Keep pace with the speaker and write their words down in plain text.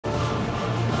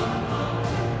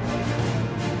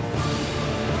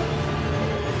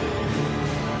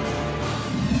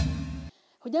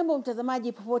Hujambo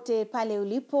mtazamaji popote pale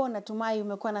ulipo, natumai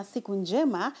umekuwa na siku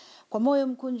njema. Kwa moyo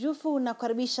mkunjufu na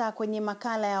kukaribisha kwenye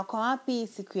makala ya Wapi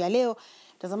siku ya leo.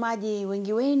 Mtazamaji,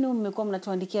 wengi wenu mmekuwa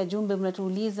mnatuandikia jumbe,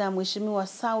 mnatuuliza Mheshimiwa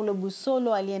Saulo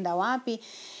Busolo alienda wapi?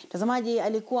 Mtazamaji,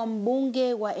 alikuwa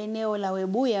mbunge wa eneo la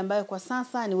Webuye ambayo kwa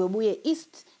sasa ni Webuye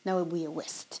East na Webuye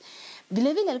West.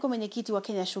 Vile vile alikuwa mwenyekiti wa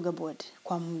Kenya Sugar Board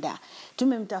kwa muda.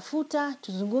 Tumemtafuta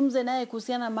tuzungumze naye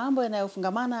kuhusiana na mambo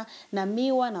yanayofungamana na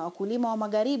miwa na wakulima wa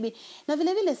magharibi na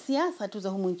vile vile siasa tu za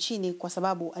humu nchini kwa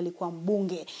sababu alikuwa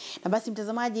mbunge. Na basi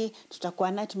mtazamaji,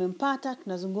 tutakuwa naye, tumempata,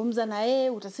 tunazungumza na yeye,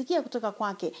 utasikia kutoka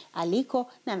kwake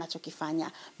aliko na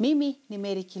anachokifanya. Mimi ni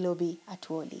Mary Kilobi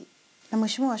Atuoli. Na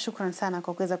mheshimiwa, shukrani sana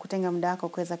kwa kuweza kutenga muda wako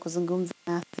kuweza kuzungumza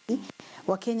nasi.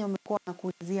 Wakenya wamekuwa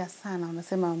wanakuulizia sana,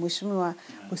 wanasema Mheshimiwa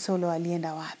Busolo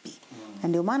alienda wapi? Na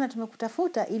ndio maana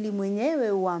tumekutafuta ili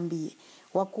mwenyewe uambie,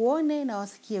 wakuone na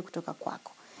wasikie kutoka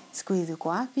kwako. Siku hizi uko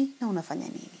wapi na unafanya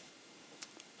nini?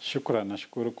 Shukrani,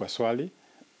 nashukuru kwa swali.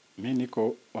 Mimi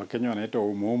niko, Wakenya wanaitwa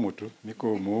umuumu tu.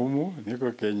 Niko umuumu,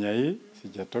 niko Kenya hii,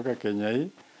 sijatoka Kenya hii.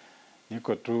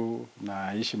 Niko tu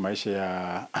naishi maisha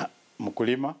ya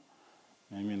mkulima.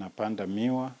 Mimi napanda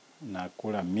miwa,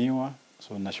 nakula miwa,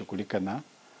 so nashughulika na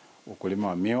ukulima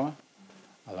wa miwa.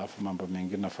 Alafu mambo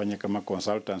mengine nafanya kama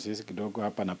consultancy kidogo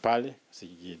hapa na pale,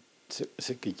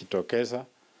 sikijitokeza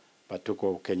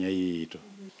patuko Kenya hii tu.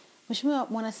 Mheshimiwa,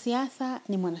 mwanasiasa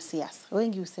ni mwanasiasa.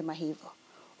 Wengi husema hivyo.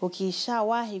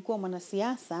 Ukishawahi kuwa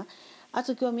mwanasiasa,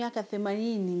 hata ukiwa miaka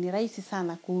 80 ni rahisi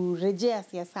sana kurejea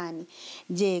siasani.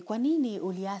 Je, kwa nini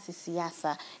uliasi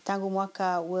siasa tangu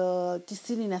mwaka wa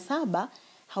 97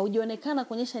 haujaonekana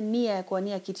kuonyesha nia ya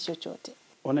kuwania kiti chochote?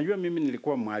 Unajua mimi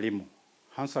nilikuwa mwalimu.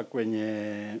 Hasa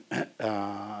kwenye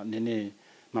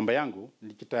mambo yangu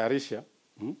nilijitayarisha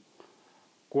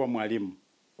kuwa mwalimu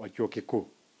wa chuo kikuu.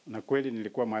 Na kweli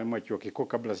nilikuwa mwalimu wa chuo kikuu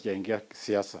kabla sijaingia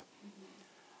siasa.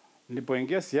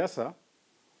 Nilipoingia siasa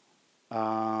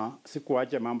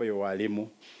sikuacha mambo ya walimu,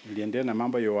 niliendelea na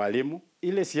mambo ya walimu.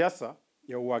 Ile siasa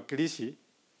ya uwakilishi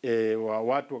wa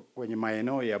watu kwenye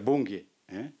maeneo ya bunge,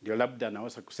 ndio labda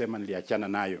naweza kusema niliachana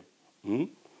nayo.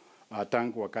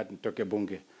 Tangu wakati nitoke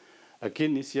bunge.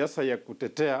 Lakini siasa ya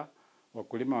kutetea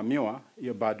wakulima wa miwa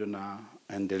hiyo bado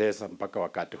naendeleza mpaka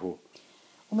wakati huu.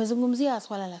 Umezungumzia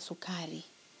swala la sukari.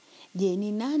 Je,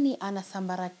 ni nani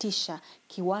anasambaratisha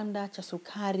kiwanda cha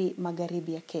sukari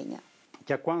magharibi ya Kenya?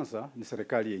 Cha kwanza ni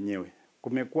serikali yenyewe.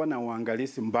 Kumekuwa na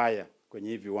uangalizi mbaya kwenye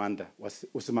hivi viwanda,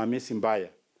 usimamizi mbaya.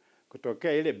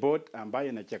 Kutokea ile board ambayo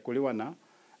inachakuliwa na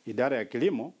idara ya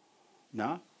kilimo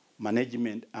na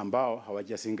management ambao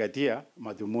hawajazingatia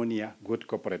madhumuni ya good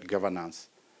corporate governance.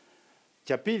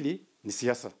 Cha pili ni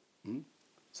siasa.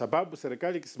 Sababu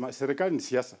serikali ni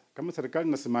siasa. Kama serikali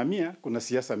inasimamia, kuna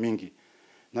siasa mingi.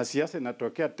 Na siasa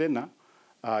inatokea tena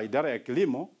idara ya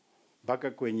kilimo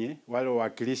mpaka kwenye wale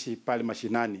wawakilishi pale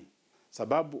mashinani.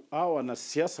 Sababu hao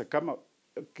wanasiasa kama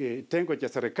kitengo cha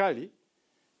serikali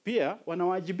pia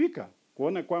wanawajibika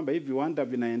kuona kwamba hivi viwanda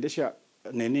vinaendesha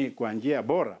kwa njia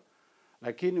bora.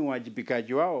 Lakini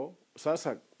uwajibikaji wao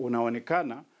sasa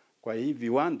unaonekana kwa hii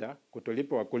viwanda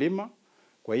kutolipa wakulima,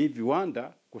 kwa hii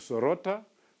viwanda kusorota,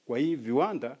 kwa hii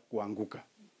viwanda kuanguka.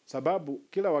 Sababu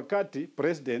kila wakati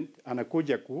president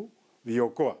anakuja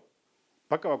kuviokoa.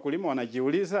 Mpaka wakulima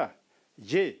wanajiuliza,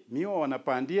 je, miwa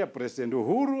wanapandia president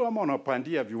Uhuru ama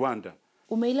wanapandia viwanda?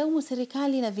 Umeilaumu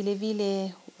serikali na vile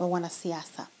vile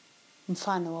wanasiasa,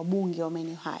 mfano wabunge wa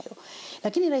maeneo hayo.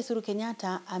 Lakini Rais Uhuru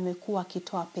Kenyatta amekuwa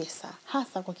akitoa pesa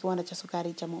hasa kwa kiwanda cha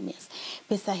sukari cha Mumias.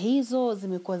 Pesa hizo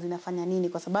zimekuwa zinafanya nini,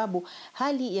 kwa sababu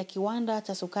hali ya kiwanda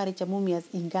cha sukari cha Mumias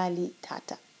ingali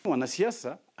tata?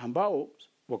 Wanasiasa ambao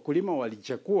wakulima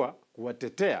walichakua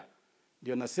kuwatetea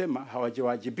ndio nasema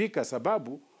hawajawajibika,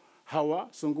 sababu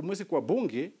hawazungumzi kwa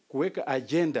bunge kuweka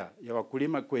agenda ya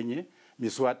wakulima kwenye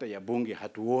miswada ya bunge.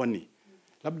 Hatuoni.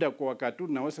 Labda kwa wakati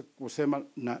naweza kusema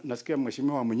nasikia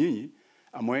Mheshimiwa Munyinyi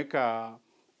ameweka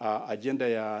agenda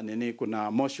ya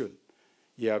kuna motion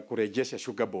ya kurejesha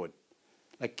Sugar Board.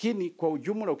 Lakini kwa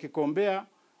ujumla ukikombea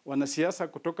wanasiasa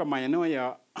kutoka maeneo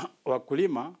ya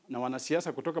wakulima na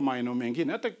wanasiasa kutoka maeneo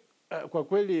mengine, hata kwa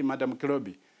kweli Madam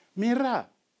Kilobi, miraa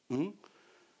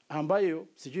ambayo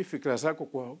sijui fikra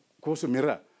zako kuhusu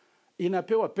miraa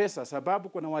inapewa pesa, sababu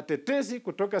kuna watetezi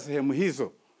kutoka sehemu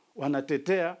hizo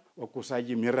wanatetea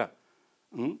wakusaji miraa,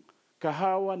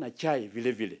 kahawa na chai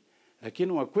vile vile.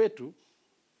 Lakini wakwetu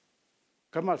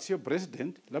kama sio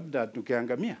president labda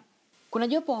tukiangamia. Kuna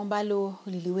jopo ambalo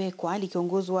liliwekwa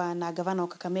likiongozwa na gavana wa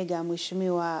Kakamega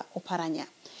Mheshimiwa Oparanya.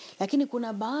 lakini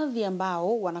kuna baadhi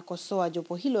ambao wanakosoa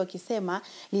jopo hilo wakisema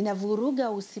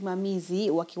linavuruga usimamizi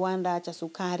wa kiwanda cha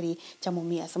sukari cha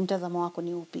Mumias. Mtazamo wako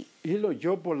ni upi? Hilo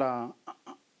jopo la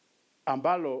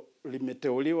ambalo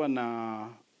limeteuliwa na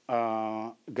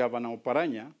Gavana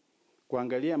Oparanya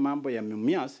kuangalia mambo ya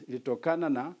Mumias litokana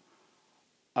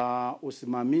na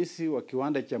usimamizi wa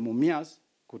kiwanda cha Mumias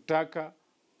kutaka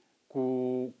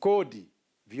kukodi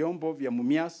vyombo vya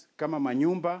Mumias kama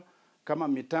manyumba, kama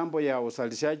mitambo ya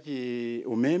uzalishaji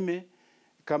umeme,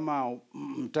 kama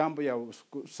mitambo ya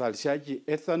uzalishaji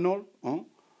ethanol,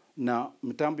 na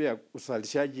mitambo ya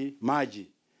uzalishaji maji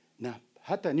na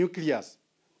hata nucleus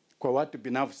kwa watu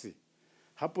binafsi.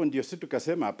 Hapo ndio sisi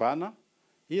tukasema hapana,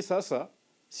 hii sasa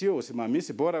sio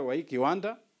usimamizi bora wa hii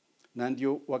kiwanda, na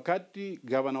ndio wakati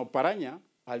Gavana Oparanya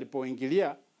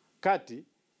alipoingilia kati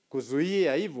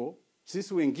kuzuia hivyo,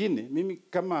 sisi wengine, mimi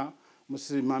kama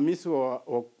msimamizi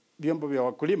wa vyombo vya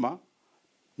wakulima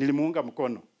nilimuunga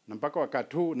mkono, na mpaka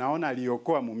wakati huu naona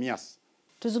aliokoa Mumias.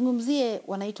 Tuzungumzie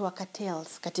wanaitwa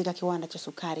cartels katika kiwanda cha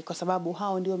sukari, kwa sababu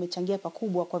hao ndio wamechangia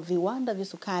pakubwa kwa viwanda vya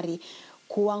sukari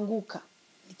kuanguka,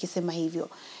 nikisema hivyo.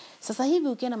 Sasa hivi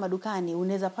ukienda madukani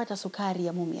unaweza pata sukari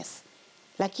ya Mumias,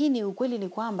 lakini ukweli ni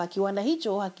kwamba kiwanda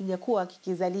hicho hakijakuwa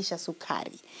kikizalisha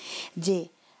sukari. Je,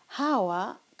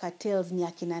 hawa cartels ni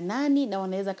akina nani na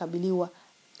wanaweza kabiliwa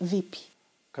vipi?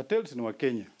 Cartels ni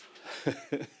Wakenya.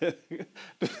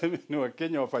 Ni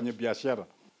Wakenya wafanya biashara.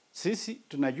 Sisi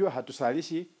tunajua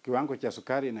hatusalishi kiwango cha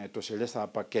sukari inayotosheleza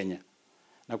hapa Kenya.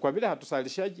 Na kwa vile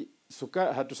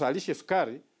hatusalishi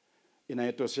sukari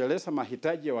inayotosheleza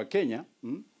mahitaji ya Wakenya,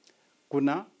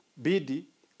 kuna bidi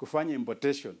kufanya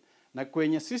importation. Na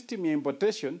kwenye system ya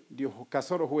importation ndio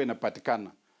kasoro huwa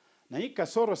inapatikana. Na hii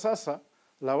kasoro sasa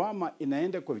lawama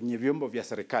inaenda kwenye vyombo vya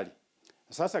serikali.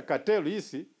 Sasa cartel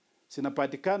hizi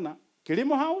zinapatikana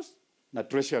Kilimo House na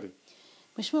Treasury.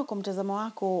 Mheshimiwa, kwa mtazamo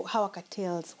wako hawa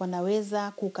cartels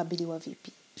wanaweza kukabiliwa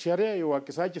vipi? Sheria ya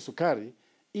uagizaji sukari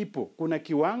ipo. Kuna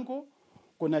kiwango,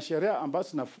 kuna sheria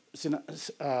ambazo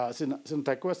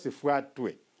zinatakiwa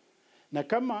sifuatwe. Na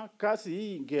kama kazi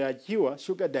hii ingeachiwa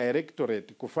Sugar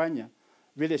Directorate kufanya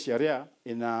vile sheria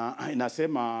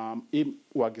inasema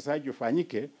uagizaji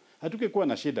ufanyike, hatukekuwa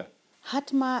na shida.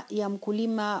 Hatma ya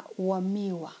mkulima wa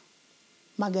miwa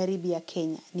magharibi ya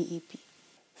Kenya ni ipi?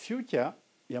 Future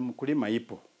ya mkulima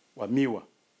ipo wa miwa.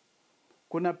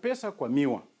 Kuna pesa kwa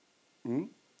miwa.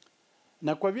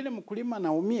 Na kwa vile mkulima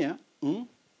anaumia,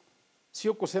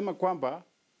 sio kusema kwamba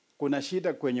kuna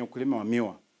shida kwenye ukulima wa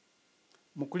miwa.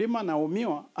 Mkulima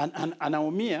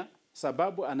anaumia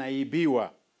sababu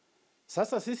anaibiwa.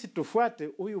 Sasa sisi tufuate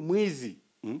huyu mwizi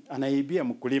anaibia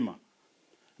mkulima.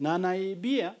 Na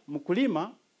anaibia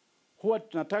mkulima, huwa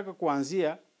tunataka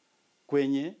kuanzia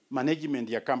kwenye management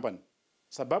ya company.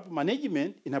 Sababu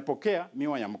management inapokea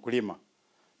miwa ya mkulima.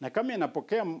 Na kama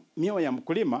inapokea miwa ya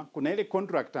mkulima, kuna ile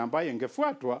contract ambayo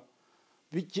ingefuatwa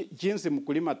jinsi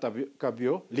mkulima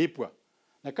atakavyolipwa.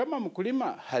 Na kama mkulima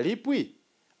halipwi,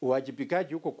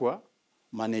 uwajibikaji huko kwa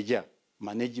manager,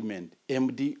 management,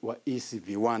 MD wa hizi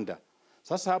viwanda.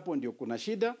 Sasa hapo ndio kuna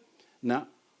shida, na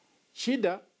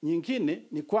shida nyingine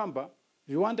ni kwamba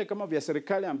viwanda kama vya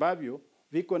serikali ambavyo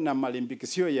viko na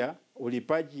malimbikisio ya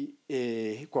ulipaji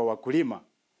kwa wakulima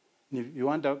ni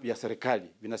viwanda vya serikali,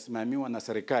 vinasimamiwa na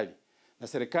serikali. Na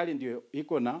serikali ndio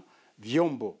iko na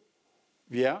vyombo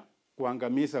vya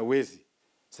kuangamiza wezi.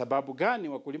 Sababu gani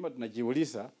wakulima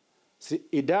tunajiuliza, si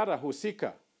idara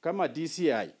husika kama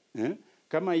DCI,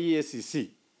 kama EACC,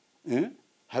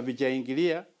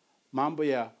 havijaingilia mambo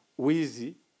ya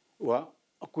wizi wa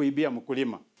kuibia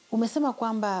mkulima? Umesema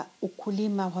kwamba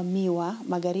ukulima wa miwa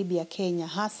magharibi ya Kenya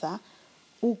hasa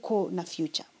uko na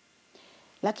future.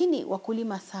 Lakini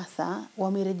wakulima sasa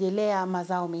wamerejelea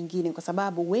mazao mengine, kwa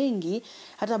sababu wengi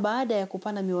hata baada ya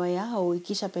kupanda miwa yao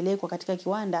ikishapelekwa katika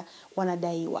kiwanda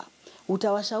wanadaiwa.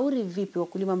 Utawashauri vipi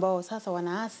wakulima ambao sasa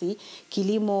wanaasi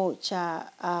kilimo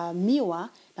cha miwa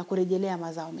na kurejelea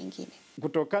mazao mengine?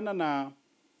 Kutokana na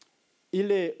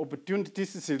ile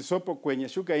opportunities zilizopo kwenye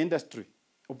sugar industry,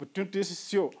 opportunities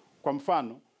sio kwa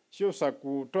mfano, sio za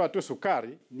kutoa tu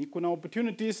sukari, ni kuna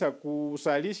opportunities za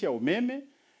kusalisha umeme,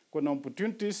 kuna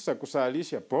opportunities za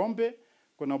kusalisha pombe,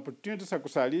 kuna opportunities za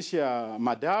kusalisha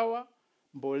madawa,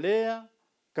 mbolea,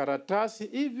 karatasi.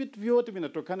 Hivi vitu vyote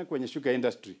vinatokana kwenye sugar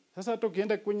industry. Sasa hata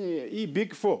ukienda kwenye hii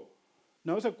big four,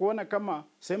 naweza kuona kama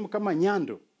sehemu kama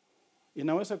Nyando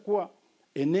inaweza kuwa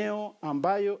eneo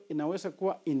ambayo inaweza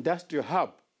kuwa industrial hub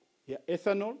ya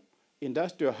ethanol,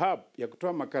 industrial hub ya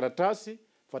kutoa makaratasi,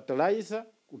 fertilizer,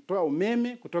 kutoa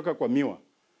umeme kutoka kwa miwa.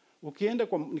 Ukienda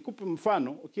kwa, nikupe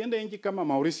mfano, ukienda nchi kama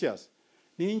Mauritius,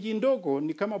 ni nchi ndogo,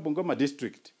 ni kama Bungoma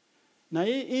district. na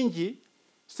hii nchi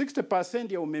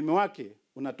 60% ya umeme wake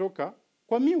unatoka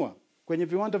kwa miwa, kwenye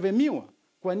viwanda vya miwa.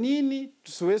 Kwa nini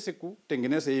tusiweze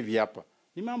kutengeneza hivi hapa?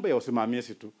 Ni mambo ya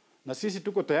usimamizi tu, na sisi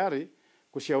tuko tayari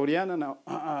kushauriana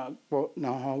na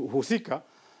husika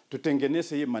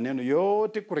tutengeneze hii maneno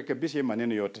yote, kurekebisha hii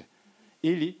maneno yote,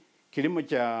 ili kilimo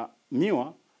cha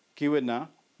miwa kiwe na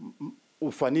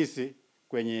ufanisi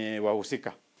kwenye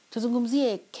wahusika.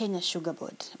 Tuzungumzie Kenya Sugar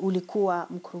Board. Ulikuwa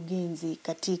mkurugenzi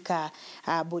katika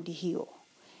bodi hiyo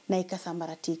na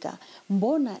ikasambaratika.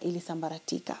 Mbona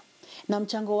ilisambaratika? Na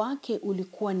mchango wake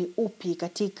ulikuwa ni upi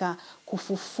katika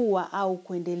kufufua au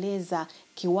kuendeleza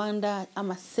kiwanda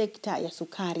ama sekta ya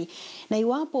sukari? Na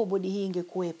iwapo bodi hii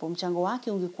ingekuwepo, mchango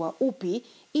wake ungekuwa upi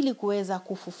ili kuweza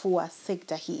kufufua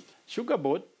sekta hii? Sugar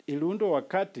Board iliundwa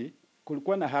wakati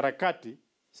kulikuwa na harakati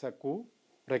za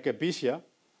kurekebisha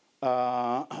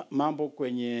mambo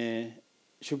kwenye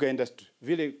sugar industry.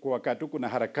 Vile kwa wakati kuna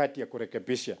harakati ya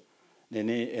kurekebisha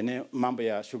mambo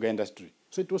ya sugar industry.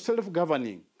 So it was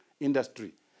self-governing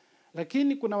industry.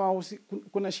 Lakini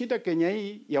kuna shida Kenya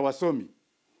hii ya wasomi.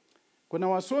 Kuna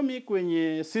wasomi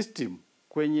kwenye system,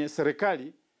 kwenye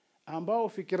serikali ambao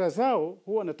fikira zao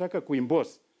huwa wanataka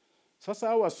kuimpose. Sasa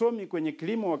hao wasomi kwenye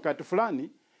kilimo wakati fulani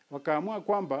wakaamua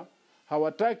kwamba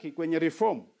hawataki kwenye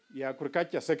reform ya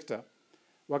agriculture sector.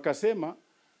 Wakasema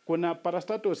kuna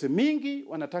parastatals mingi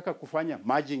wanataka kufanya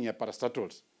merging ya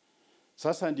parastatals.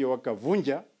 Sasa ndio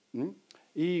wakavunja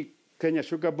hii Kenya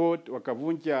Sugar Board,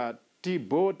 wakavunja Tea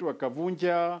Board,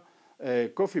 wakavunja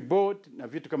Coffee Board na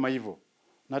vitu kama hivyo.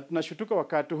 Na tunashutuka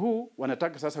wakati huu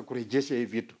wanataka sasa kurejesha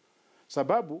hivi vitu.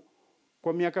 Sababu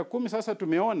kwa miaka 10 sasa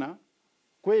tumeona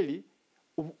kweli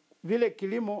vile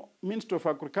kilimo Ministry of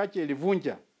Agriculture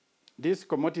ilivunja these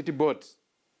commodity boards.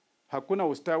 Hakuna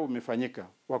ustawi umefanyika.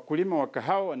 Wakulima wa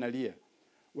kahawa wanalia,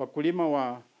 wakulima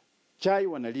wa chai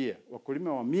wanalia,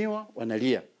 wakulima wa miwa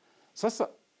wanalia. Sasa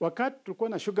wakati tulikuwa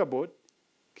na Sugar Board,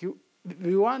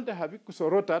 viwanda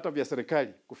havikusorota hata vya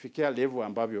serikali kufikia level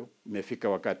ambavyo imefika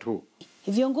wakati huu.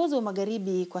 Viongozi wa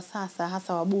magharibi kwa sasa,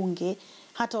 hasa wabunge,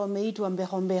 hata wameitwa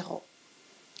mbeho.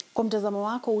 Kwa mtazamo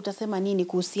wako utasema nini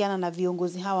kuhusiana na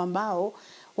viongozi hawa ambao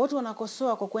watu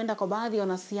wanakosoa kwa kwenda kwa baadhi ya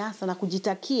wanasiasa na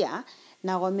kujitakia,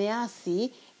 na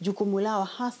wameasi jukumu lao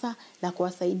hasa la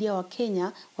kuwasaidia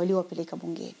Wakenya waliowapeleka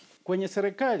bungeni? Kwenye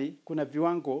serikali kuna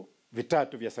viwango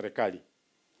vitatu vya serikali.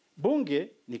 Bunge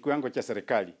ni kiwango cha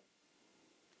serikali.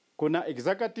 Kuna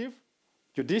executive,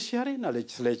 judiciary na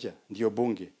legislature, ndio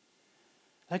bunge.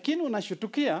 Lakini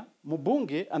unashutukia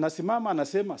mbunge anasimama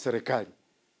anasema serikali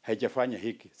haijafanya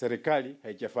hiki, serikali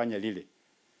haijafanya lile.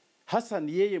 Hasa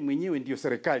ni yeye mwenyewe ndio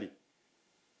serikali.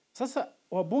 Sasa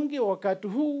wabunge wakati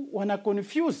huu wana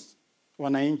confuse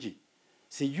wananchi.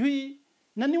 Sijui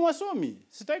na ni wasomi.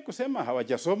 Sitaki kusema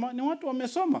hawajasoma, ni watu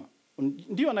wamesoma.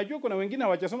 Ndio najua kuna wengine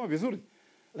hawajasoma vizuri,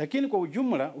 lakini kwa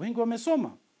ujumla wengi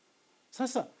wamesoma.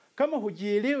 Sasa kama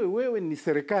hujielewe wewe ni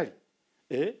serikali,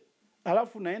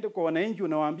 alafu naenda kwa wananchi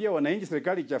unawaambia wananchi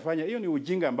serikali itafanya, hiyo ni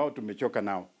ujinga ambao tumechoka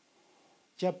nao.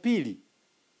 Cha pili,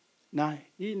 na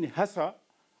hii ni hasa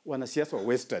wanasiasa wa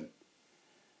Western.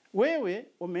 Wewe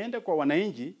umeenda kwa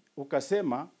wananchi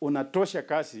ukasema unatosha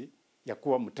kazi ya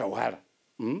kuwa mtawala.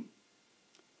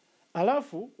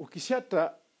 Alafu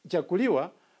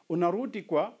ukishachaguliwa unarudi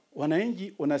kwa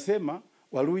wananchi unasema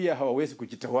Waluhya hawawezi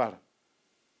kujitawala.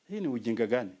 Hii ni ujinga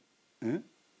gani?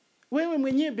 Wewe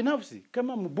mwenyewe binafsi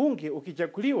kama mbunge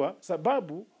ukichaguliwa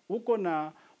sababu uko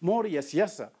na mori ya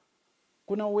siasa,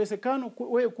 kuna uwezekano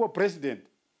wewe kuwa president.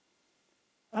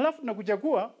 Alafu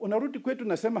tunakuchagua unarudi kwetu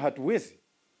unasema hatuwezi.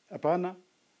 Hapana.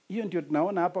 Hiyo ndio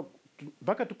tunaona hapa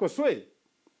mpaka tukosoe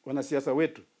wanasiasa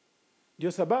wetu.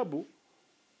 Ndio sababu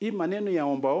hii maneno ya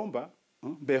omba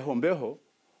mbeho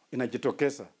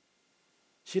inajitokeza.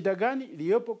 Shida gani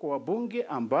iliyopo kwa wabunge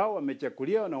ambao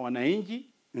wamechaguliwa na wananchi?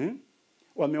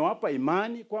 Wamewapa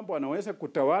imani kwamba wanaweza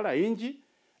kutawala nchi,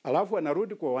 alafu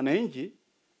wanarudi kwa wananchi,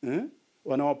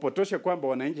 wanawapotosha kwamba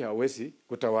wananchi hawawezi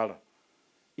kutawala.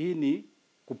 Hii ni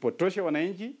kupotosha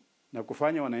wananchi na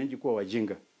kufanya wananchi kuwa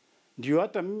wajinga. Ndio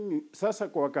hata mimi sasa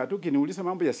kwa wakati ukiniuliza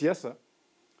mambo ya siasa,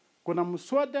 kuna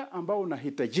mswada ambao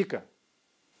unahitajika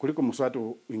kuliko mswada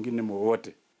wengine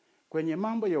wote kwenye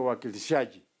mambo ya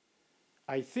uwakilishaji.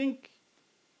 I think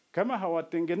kama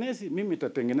hawatengenezi, mimi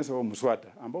nitatengeneza huo mswada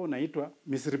ambao unaitwa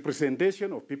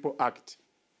Misrepresentation of People Act.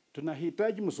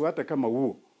 Tunahitaji mswada kama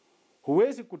huo.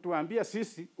 Huwezi kutuambia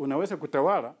sisi unaweza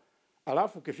kutawala,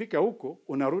 alafu ukifika huko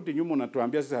unarudi nyuma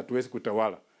unatuambia sisi hatuwezi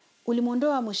kutawala.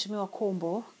 Ulimuondoa Mheshimiwa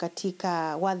Kombo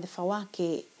katika wadhifa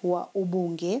wake wa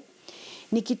ubunge.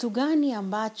 Ni kitu gani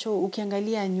ambacho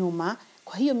ukiangalia nyuma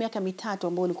kwa hiyo miaka mitatu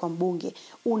ambayo ulikuwa mbunge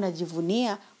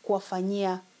unajivunia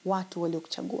kuwafanyia watu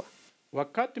waliokuchagua?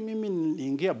 Wakati mimi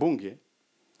niliingia bunge,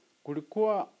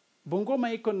 kulikuwa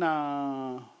Bungoma iko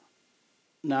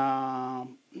na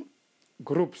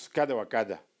groups kadha wa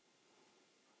kadha.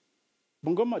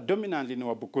 Bungoma dominantly ni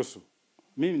Wabukusu.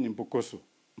 Mimi ni Mbukusu.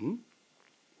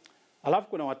 Alafu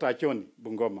kuna Watachoni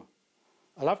Bungoma.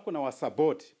 Alafu kuna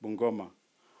Wasaboti Bungoma.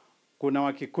 Kuna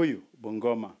Wakikuyu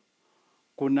Bungoma.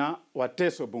 Kuna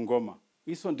Wateso Bungoma.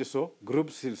 Hizo ndizo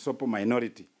groups zilizopo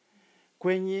minority.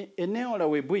 Kwenye eneo la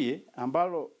Webuye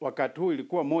ambalo wakati huu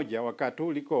ilikuwa moja, wakati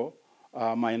huu liko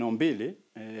maeneo mbili,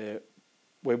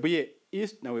 Webuye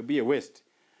East na Webuye West,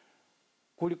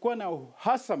 kulikuwa na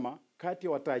uhasama kati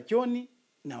ya Watachoni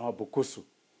na Wabukusu.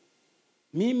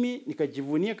 Mimi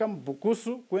nikajivunia kama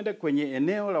Bukusu kwenda kwenye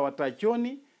eneo la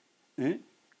Watachoni,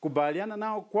 kubaliana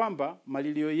nao kwamba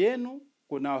malilio yenu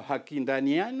kuna haki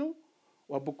ndani yenu.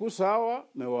 Wabukusu hawa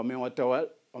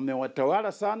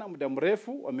wamewatawala sana muda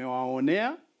mrefu,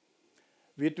 wamewaonea.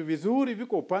 Vitu vizuri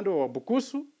viko upande wa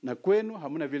Wabukusu na kwenu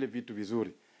hamuna vile vitu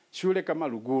vizuri. Shule kama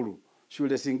Luguru,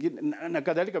 shule zingine na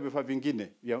kadhalika, vifaa vingine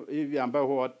hivi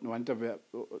ambao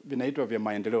vinaitwa vya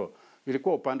maendeleo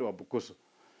vilikuwa upande wa Bukusu.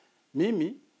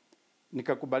 Mimi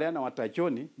nikakubaliana na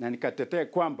Watachoni na nikatetea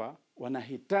kwamba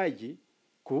wanahitaji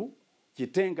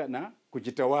kujitenga na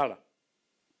kujitawala.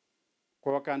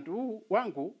 Kwa wakati huu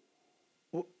wangu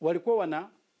walikuwa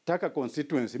wanataka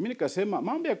constituency. Mimi nikasema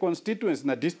mambo ya constituency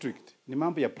na district ni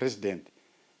mambo ya president.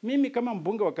 Mimi kama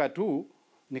mbunge wakati huu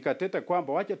nikateta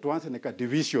kwamba wacha tuanze na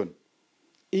division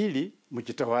ili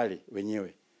mjitawale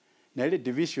wenyewe. Na ile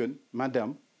division,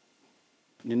 madam,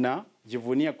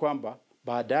 ninajivunia kwamba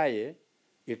baadaye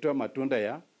itoa matunda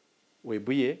ya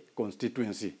Webuye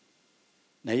constituency.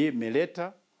 Na hii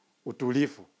imeleta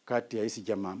utulivu kati ya hizi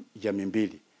jamii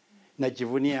mbili.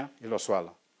 Najivunia hilo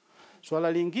swala.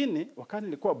 Swala lingine, wakati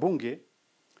nilikuwa bunge,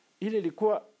 ile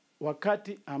ilikuwa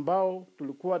wakati ambao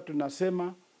tulikuwa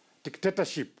tunasema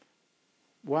dictatorship,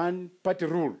 one party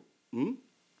rule.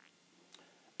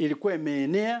 Ilikuwa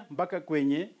imeenea mpaka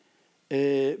kwenye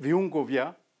viungo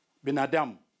vya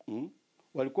binadamu.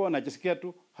 Walikuwa wanajisikia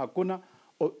tu hakuna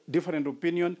different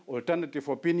opinion,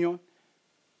 alternative opinion.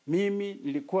 Mimi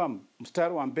nilikuwa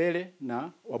mstari wa mbele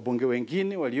na wabunge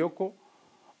wengine walioko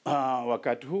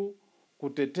wakati huu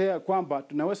kutetea kwamba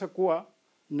tunaweza kuwa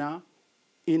na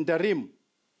interim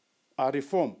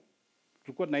reform.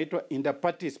 Tulikuwa tunaitwa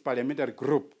Inter-Parties Parliamentary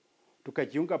Group.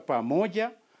 Tukajiunga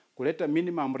pamoja kuleta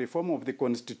minimum reform of the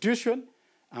constitution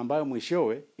ambayo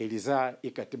mwishowe ilizaa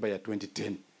katiba ya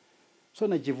 2010. So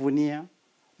najivunia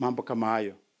mambo kama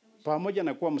hayo. Pamoja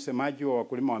na kuwa msemaji wa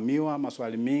wakulima wa miwa,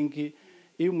 maswali mingi.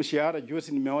 Hii mshahara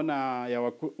juzi nimeona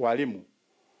ya walimu,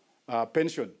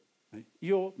 pension.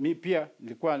 Hiyo mimi pia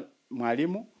nilikuwa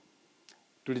mwalimu,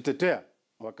 tulitetea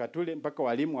wakati ule mpaka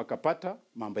walimu wakapata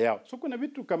mambo yao. So kuna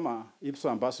vitu kama hizo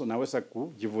ambazo naweza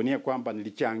kujivunia kwamba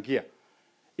nilichangia.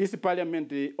 Hizi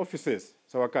parliament offices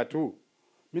za wakati huu.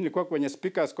 Mimi nilikuwa kwenye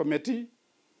speakers committee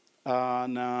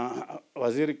na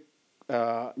waziri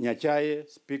Nyachae,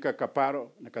 speaker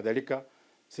Kaparo na kadhalika.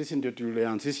 Sisi ndio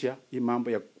tulianzisha hii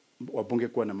mambo ya wabunge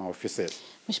kuwa na maoffices.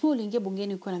 Mheshimiwa, uliingia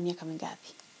bungeni ukiwa na miaka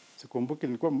mingapi? Sikumbuki,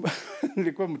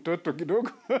 nilikuwa mtoto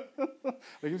kidogo.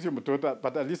 Lakini sio mtoto,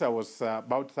 but at least I was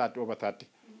about 30, over 30.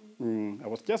 I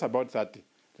was just about 30. Lakini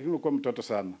nilikuwa mtoto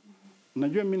sana.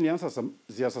 Unajua mimi nilianza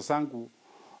siasa zangu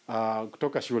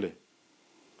kutoka shule.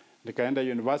 Nikaenda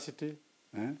university,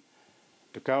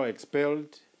 tukawa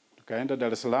expelled, tukaenda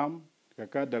Dar es Salaam,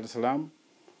 tukakaa Dar es Salaam,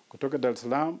 kutoka Dar es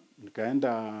Salaam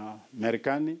nikaenda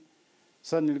Marekani.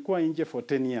 Sasa nilikuwa nje for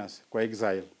 10 years kwa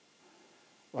exile.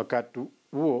 Wakati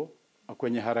huo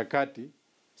kwenye harakati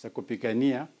za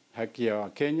kupigania haki ya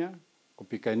Wakenya,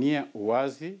 kupigania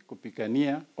uwazi,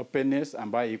 kupigania openness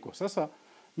ambayo iko. Sasa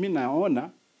mimi naona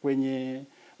kwenye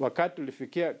wakati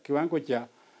ulifikia kiwango cha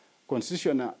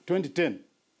constitution na 2010,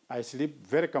 I sleep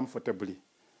very comfortably.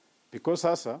 Because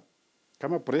sasa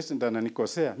kama president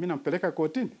ananikosea, mimi nampeleka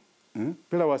kotini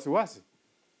bila wasiwasi.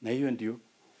 Na hiyo ndio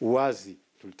uwazi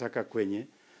tulitaka kwenye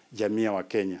jamii ya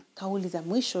Wakenya. Kauli za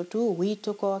mwisho tu,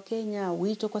 wito kwa Wakenya,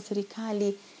 wito kwa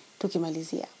serikali,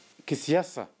 tukimalizia.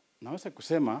 Kisiasa, naweza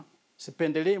kusema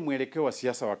sipendelee mwelekeo wa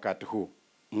siasa wakati huu.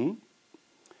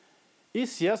 Hii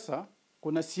siasa,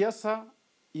 kuna siasa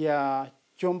ya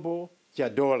chombo cha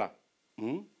dola.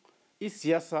 Hii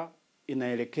siasa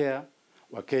inaelekea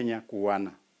Wakenya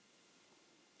kuuana.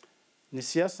 Ni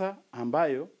siasa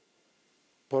ambayo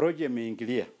porojo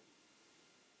imeingilia.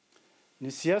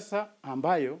 Ni siasa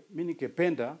ambayo mimi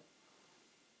ningependa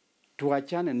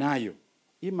tuachane nayo.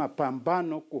 Hii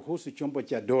mapambano kuhusu chombo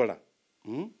cha dola.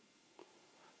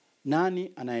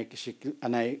 Nani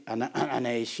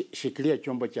anayeshikilia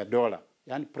chombo cha dola?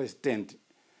 yani president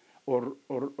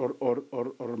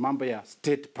or mambo ya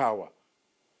state power.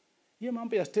 Hiyo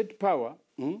mambo ya state power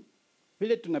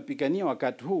vile tunapigania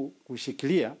wakati huu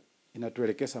kushikilia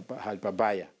inatuelekeza hali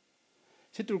pabaya.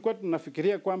 Sisi tulikuwa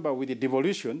tunafikiria kwamba with the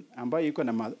devolution ambayo iko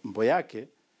na mambo yake,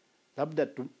 labda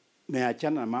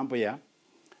tumeachana na mambo ya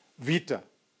vita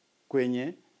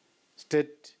kwenye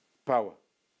state power.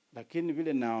 Lakini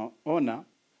vile naona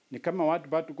ni kama watu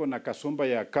bado tuko na kasumba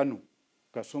ya KANU,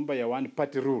 kasumba ya one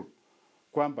party rule,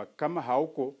 kwamba kama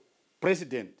hauko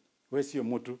president wewe sio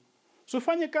mtu. So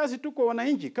fanye kazi tu kwa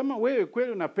wananchi. Kama wewe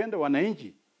kweli unapenda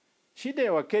wananchi, shida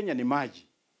ya Wakenya ni maji.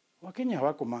 Wakenya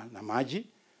hawako na maji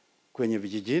kwenye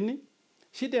vijijini.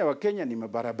 Shida ya Wakenya ni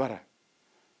mabarabara.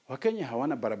 Wakenya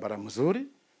hawana barabara mzuri.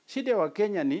 Shida ya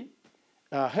Wakenya ni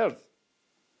health.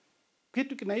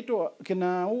 Kitu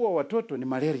kinaua watoto ni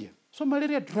malaria. So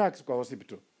malaria drugs kwa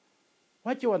hospital.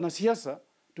 Wache wanasiasa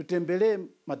tutembelee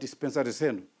madispensary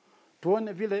zenu.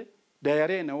 Tuone vile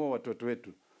diarrhea inaua watoto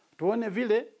wetu. Tuone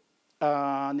vile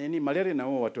malaria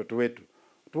inaua watoto wetu.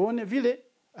 Tuone vile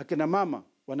akina mama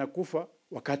wanakufa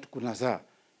wakati kunazaa.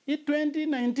 Hii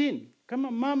 2019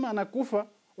 kama mama anakufa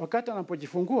wakati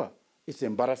anapojifungua, it's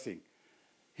embarrassing.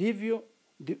 Hivyo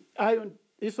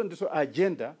hizo ndizo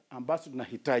agenda ambazo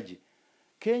tunahitaji.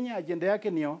 Kenya agenda yake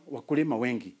ni wakulima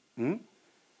wengi.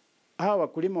 Hawa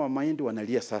wakulima wa mahindi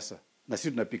wanalia sasa na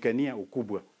sisi tunapigania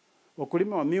ukubwa.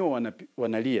 Wakulima wa miwa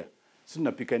wanalia, sisi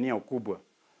tunapigania ukubwa.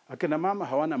 Akina mama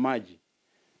hawana maji,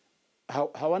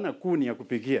 hawana kuni ya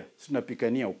kupikia, sisi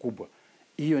tunapigania ukubwa.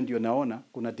 Hiyo ndio naona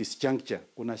kuna disjuncture,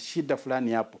 kuna shida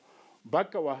fulani hapo.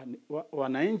 Mpaka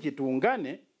wananchi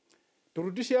tuungane,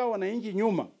 turudishe hao wananchi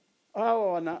nyuma.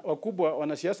 Hao wakubwa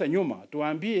wanasiasa nyuma.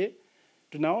 Tuwaambie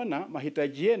tunaona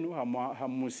mahitaji yenu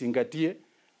hamusingatie,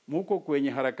 muko kwenye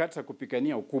harakati za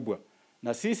kupigania ukubwa.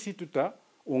 Na sisi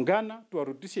tutaungana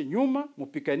tuwarudishe nyuma,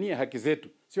 mpiganie haki zetu,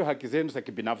 sio haki zenu za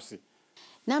kibinafsi.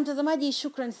 Na mtazamaji,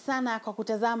 shukrani sana kwa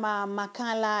kutazama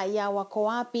makala ya Wako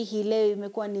Wapi. Hii leo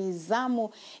imekuwa ni zamu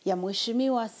ya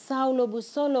Mheshimiwa Saulo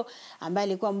Busolo ambaye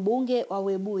alikuwa mbunge wa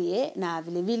Webuye na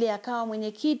vile vile akawa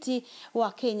mwenyekiti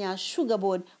wa Kenya Sugar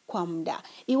Board kwa muda.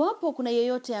 Iwapo kuna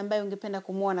yeyote ambaye ungependa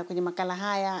kumuona kwenye makala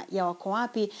haya ya Wako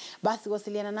Wapi, basi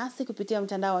wasiliana nasi kupitia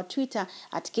mtandao wa Twitter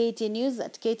 @KTNnews,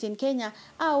 @KTNKenya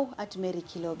au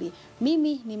 @MaryKilobi.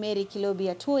 Mimi ni Mary Kilobi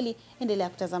Atwoli, endelea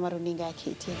kutazama runinga ya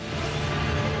KTN.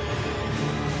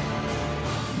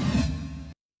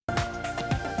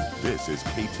 This is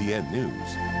KTN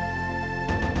News.